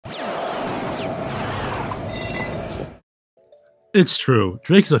It's true,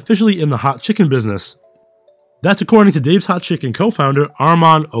 Drake is officially in the hot chicken business. That's according to Dave's Hot Chicken co-founder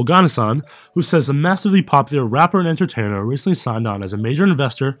Arman Oganesyan, who says a massively popular rapper and entertainer recently signed on as a major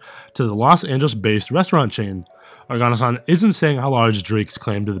investor to the Los Angeles-based restaurant chain. Oganesyan isn't saying how large Drake's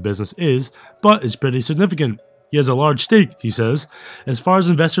claim to the business is, but it's pretty significant. He has a large stake, he says. As far as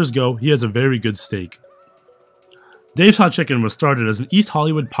investors go, he has a very good stake. Dave's Hot Chicken was started as an East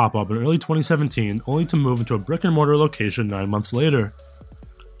Hollywood pop-up in early 2017, only to move into a brick-and-mortar location 9 months later.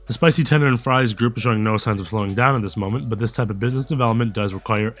 The Spicy Tender and Fries group is showing no signs of slowing down at this moment, but this type of business development does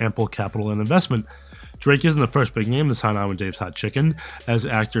require ample capital and investment. Drake isn't the first big name to sign on with Dave's Hot Chicken, as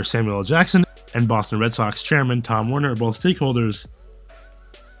actor Samuel L. Jackson and Boston Red Sox chairman Tom Werner are both stakeholders.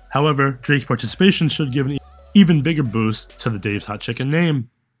 However, Drake's participation should give an even bigger boost to the Dave's Hot Chicken name.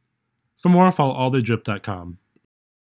 For more, follow alldaydrip.com.